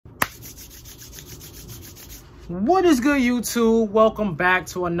What is good, YouTube? Welcome back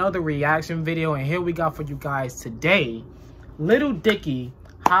to another reaction video, and here we got for you guys today Lil Dicky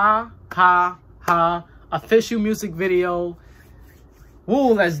Ha Ha Ha official music video.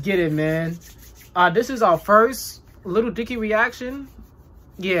 Woo, let's get it, man. This is our first Lil Dicky reaction.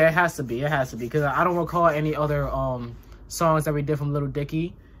 Yeah, it has to be because I don't recall any other songs that we did from Lil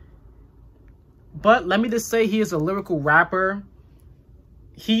Dicky. But let me just say, he is a lyrical rapper.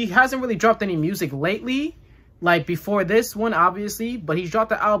 He hasn't really dropped any music lately, like before this one, obviously, but he's dropped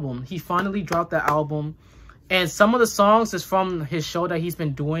the album. He finally dropped the album, and some of the songs is from his show that he's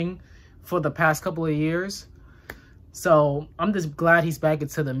been doing for the past couple of years. So I'm just glad he's back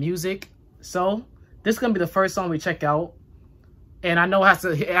into the music. So this is gonna be the first song we check out, and I know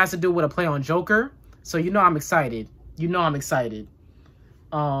it has to do with a play on Joker. So you know I'm excited. So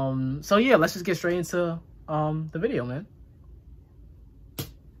yeah, let's just get straight into the video, man.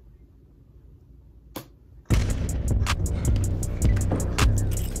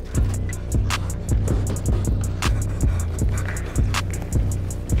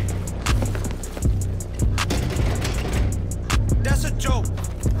 That's a joke.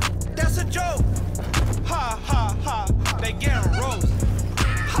 That's a joke. Ha ha ha. They getting roast.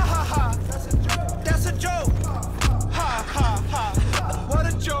 Ha ha ha. That's a joke. Ha ha ha.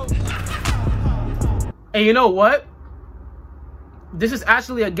 What a joke. And you know what? This is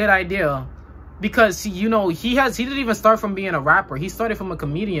actually a good idea, because you know he didn't even start from being a rapper. He started from a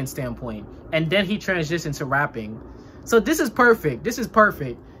comedian standpoint, and then he transitioned to rapping. So this is perfect. This is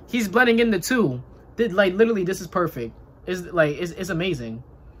perfect. He's blending in the two. Like literally, this is perfect. It's amazing.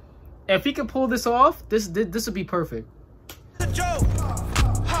 If he could pull this off, this would be perfect. A joke. Ha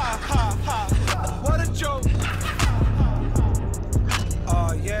ha ha. What a joke.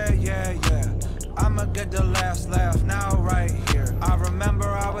 Oh yeah. I'ma get the last laugh now right here. I remember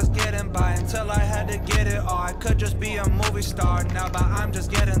I was getting by until I had to get it. Or I could just be a movie star now, but I'm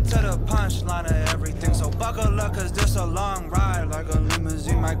just getting to the punchline of everything. So buckle up, cause this a long ride like a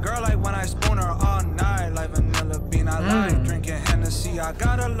limousine. My girl like when I spoon her all night like vanilla bean. I like drinking Hennessy. I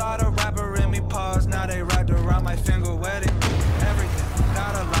got a lot of rapper in me paws. Now they wrapped around my finger, wedding everything.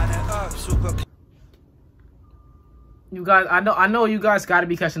 Gotta line it up, super. You guys, I know you guys gotta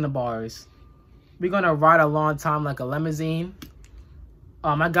be catching the bars. We're gonna ride a long time like a limousine.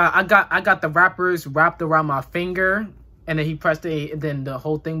 I got the rappers wrapped around my finger, and then he pressed it, and then the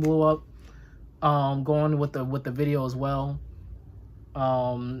whole thing blew up. Going with the video as well.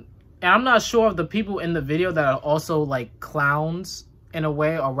 And I'm not sure if the people in the video that are also like clowns in a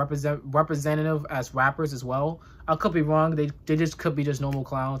way are representative as rappers as well. I could be wrong. They just could be just normal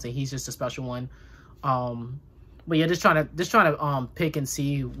clowns, and he's just a special one. But yeah, just trying to pick and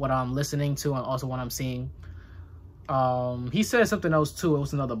see what I'm listening to and also what I'm seeing. He said something else too. It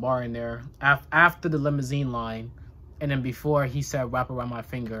was another bar in there after the limousine line, and then before he said "wrap around my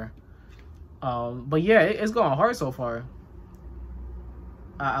finger." But yeah, it's going hard so far.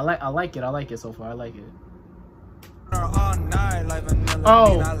 I like it so far. I like it.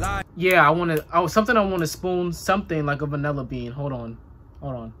 Oh yeah, I want to spoon something like a vanilla bean. Hold on.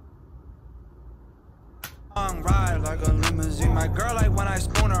 Ride like a limousine. My girl like when I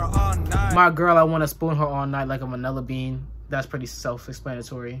spoon her all night. My girl, I want to spoon her all night like a vanilla bean. That's pretty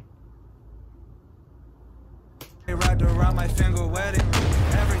self-explanatory. They wrapped around my finger, wedding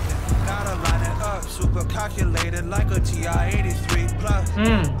everything. Gotta line it up, super calculated like a TI-83 plus.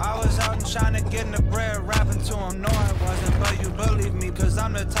 I was out in China getting the bread, rapping to him. No, I wasn't, but you believe me, cause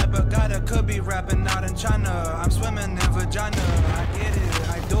I'm the type of guy that could be rapping out in China. I'm swimming in vagina. I get it,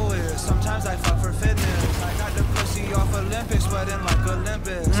 I do it. Sometimes I fuck for fitness. I got the pussy off Olympics, sweating like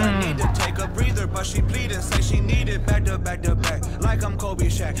Olympics. I need to take a breather, but she bleeding. Say she needed back to back to back, like I'm Kobe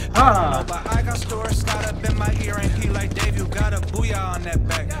Shaq. I don't know, but I got Stuart Scott up in my ear, and he like, Dave, you got a booyah on that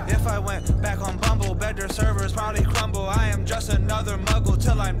back. If I went back on Bumble, better servers probably crumble. I am just another muggle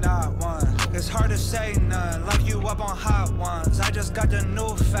till I'm not one. It's hard to say none, like you up on hot ones. I just got the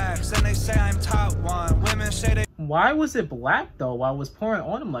new facts, and they say I'm top one. Women say they. Why was it black though? Why was pouring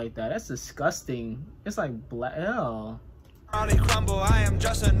on him like that? That's disgusting. It's like black. Ew. Probably crumble. I am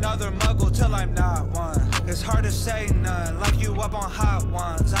just another muggle till I'm not one. It's hard to say none, like you up on hot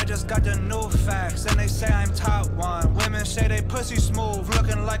ones. I just got the new facts, and they say I'm top one. Women say they pussy smooth,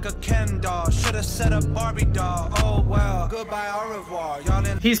 looking like a Ken doll. Should've said a Barbie doll. Oh well, goodbye, au revoir. Y'all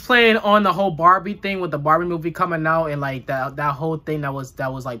in. He's playing on the whole Barbie thing with the Barbie movie coming out, and like that whole thing that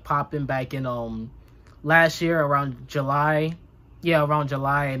was like popping back in last year around July. Yeah, around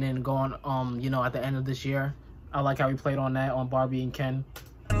July, and then going you know, at the end of this year. I like how he played on that, on Barbie and Ken.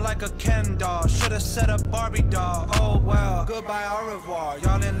 Like a Ken doll, should've said a Barbie doll. Oh well, goodbye, au revoir.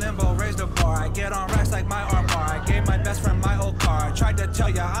 Y'all in limbo, raise the bar. I get on racks like my armoire. best friend my old car. I tried to tell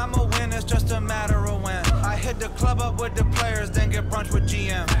ya I'm a win, it's just a matter of when. I hit the club up with the players, then get brunch with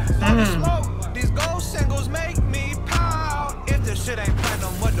GM. Smoke, these gold singles make me proud. If this shit ain't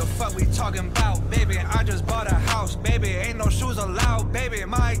platinum, what the fuck we talking about? Baby, I just bought a house, baby, ain't no shoes allowed. Baby,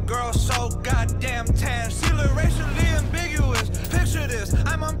 my girl so goddamn tan. She look racially ambiguous. Picture this,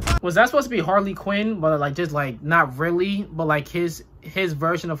 I'm on prime. Was that supposed to be Harley Quinn, but like just like not really, but like his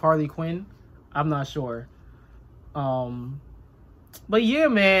version of Harley Quinn? I'm not sure. But yeah,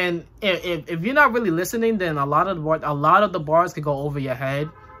 man, if you're not really listening, then a lot of the bars could go over your head.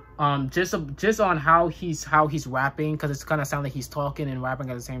 Just on how he's rapping, because it's kind of sound like he's talking and rapping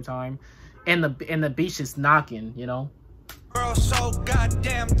at the same time, and the beat's just knocking, you know. Girl so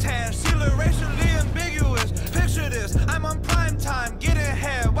goddamn tan, she look racially ambiguous. Picture this, I'm on prime time, getting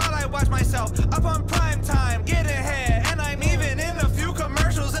head while I watch myself up on prime time, getting head, and I'm even in a few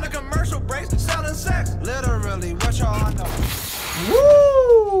commercials in a commercial breaks selling sex. Literally, what y'all know?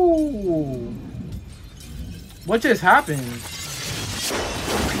 Woo! What just happened?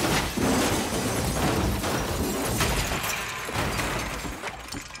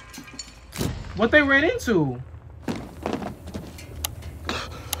 What they ran into?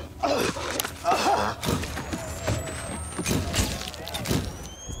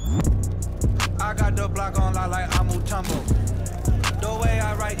 I got the block on like Amu Tumbo. The way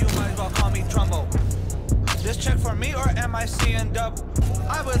I write, you might as well call me Trumbo. This check for me or am I seeing double?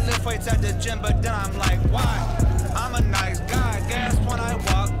 I would lift weights at the gym, but then I'm like, why? I'm a nice guy, gas when I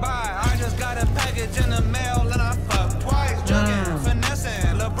walk by. I just got a package in the mail and I fuck twice. Jugging,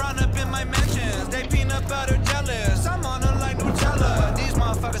 finessing, LeBron up in my mentions. They peanut butter jealous, I'm on them like Nutella. These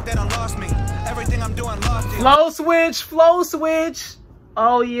motherfuckers, they done lost me. Everything I'm doing lost you. Flow switch.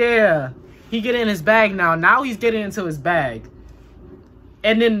 Oh yeah. He get in his bag now. Now he's getting into his bag.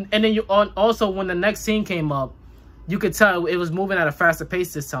 And then you also when the next scene came up, you could tell it was moving at a faster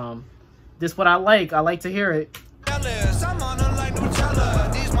pace this time. This is what I like. I like to hear it. I'm on them like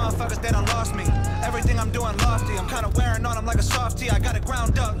Nutella. These motherfuckers, they done lost me. Everything I'm doing lofty. I'm kind of wearing on them like a softie. I got it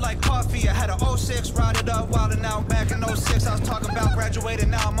ground up like coffee. I had a 06, ride it up, wildin' out. Back in 06, I was talking about graduating.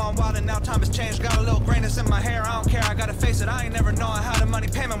 Now I'm on wildin' out. Time has changed. Got a little grayness in my hair. I don't care. I gotta face it. I ain't never knowing how the money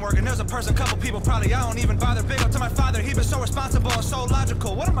payment working. There's a person, couple people probably. I don't even bother. Big up to my father. He been so responsible and so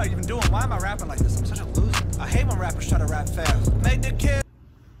logical. What am I even doing? Why am I rapping like this? I'm such a loser. I hate when rappers try to rap fast. Make the kid.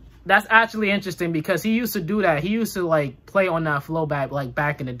 That's actually interesting because he used to do that. He used to like play on that flow back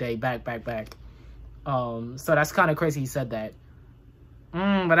in the day, back. So that's kind of crazy he said that.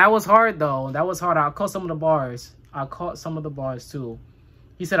 But that was hard though. That was hard. I caught some of the bars. I caught some of the bars too.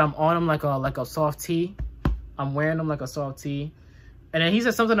 He said I'm on him like a soft tea. I'm wearing them like a soft tea. And then he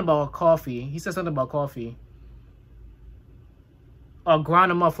said something about coffee. He said something about coffee.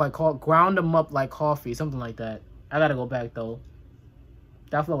 Ground him up like coffee, something like that. I gotta go back though.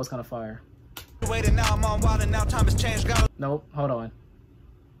 That flow was kind of fire. Waiting now, I'm on wild and now time has changed. Nope, hold on.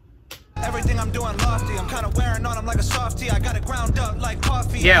 Everything I'm doing lofty. I'm kind of wearing on them like a softie. I got it ground up like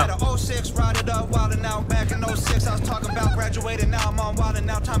coffee. Yeah. I had a 06, ride it up, wild and out. Back in 06, I was talking about graduating. Now I'm on wild and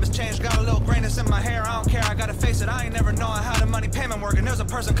now time has changed. Got a little grayness in my hair. I don't care. I gotta face it. I ain't never knowing how the money payment working. There's a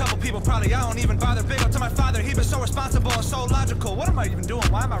person, couple people probably. I don't even bother. Big up to my father. He been so responsible and so logical. What am I even doing?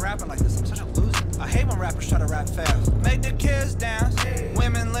 Why am I rapping like this? I'm such a loser. I hate when rappers try to rap fast. Make the kids dance.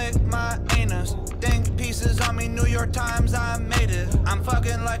 Women lick my anus. Think pieces on me. New York Times, I made it. I'm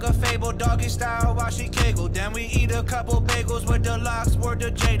fucking like a fable doggy style while she giggled. Then we eat a couple bagels with the locks, word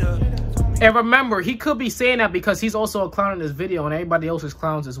to Jada. And remember, he could be saying that because he's also a clown in this video and everybody else is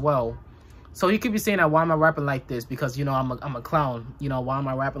clowns as well. So he could be saying that, why am I rapping like this? Because, you know, I'm a clown. You know, why am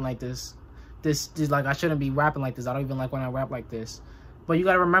I rapping like this? This is like, I shouldn't be rapping like this. I don't even like when I rap like this. But you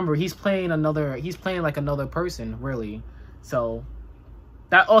gotta remember, he's playing like another person, really. So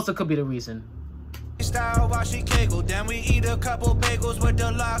that also could be the reason. Style while she giggled. Then we eat a couple bagels with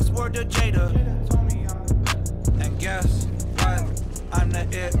the locks, word to Jada. And guess what? I'm the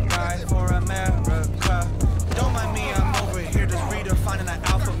it guy for America. Don't mind me, I'm over here just redefining an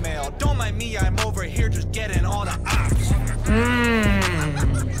alpha male. Don't mind me, I'm over here just getting all the ops.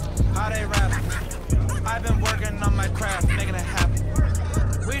 How they rap? I've been working on my craft, making it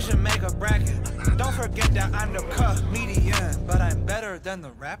happen. We should make a bracket. Don't forget that I'm the comedian, but I'm better than the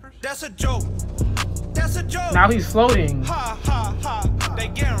rappers. That's a joke. That's a joke. Now he's floating. Ha ha ha. They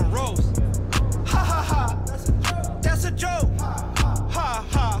getting roast. Ha ha ha. That's a joke. Ha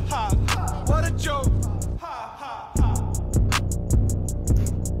ha ha. What a joke. Ha ha ha.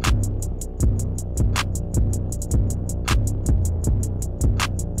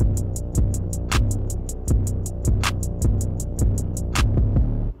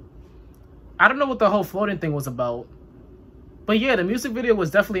 I don't know what the whole floating thing was about. But yeah, the music video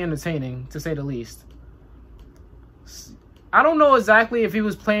was definitely entertaining, to say the least. I don't know exactly if he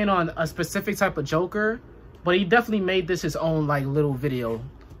was playing on a specific type of Joker, but he definitely made this his own like little video.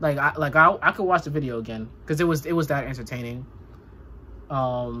 I could watch the video again because it was that entertaining.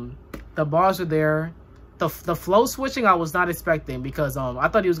 The bars were there. The flow switching I was not expecting because I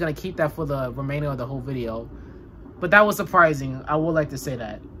thought he was gonna keep that for the remainder of the whole video, but that was surprising. I would like to say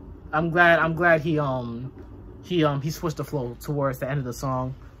that. I'm glad he switched the flow towards the end of the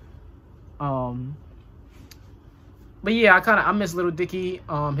song. But yeah, I miss Lil Dicky.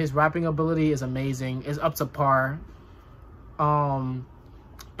 His rapping ability is amazing. It's up to par.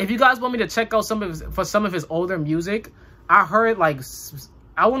 If you guys want me to check out some of his older music, I heard like,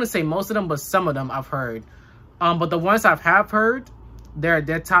 I wouldn't say most of them, but some of them I've heard. But the ones I have heard,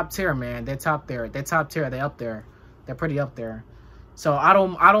 they're top tier, man. They're top tier. They're top tier. They're up there. They're pretty up there. So I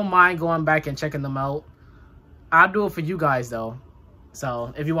don't mind going back and checking them out. I'll do it for you guys though.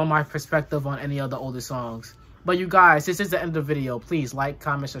 So if you want my perspective on any of the older songs. But you guys, this is the end of the video. Please like,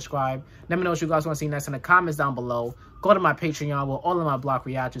 comment, subscribe. Let me know what you guys want to see next in the comments down below. Go to my Patreon where all of my block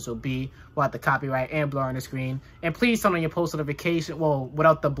reactions will be without the copyright and blur on the screen. And please turn on your post notification, well,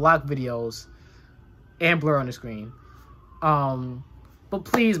 without the block videos and blur on the screen. But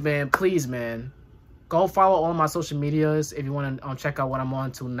please, man, go follow all of my social medias if you want to check out what I'm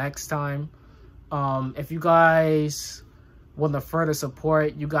on to next time. If you guys want the further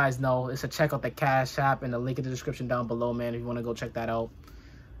support, you guys know it's to check out the Cash App and the link in the description down below, man, if you want to go check that out.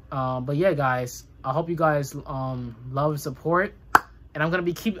 But yeah, guys, I hope you guys love and support, and I'm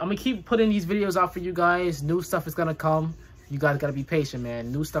gonna keep putting these videos out for you guys. New stuff is gonna come. You guys gotta be patient,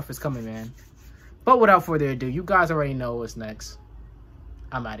 man. New stuff is coming, man. But without further ado, you guys already know what's next.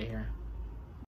 I'm out of here.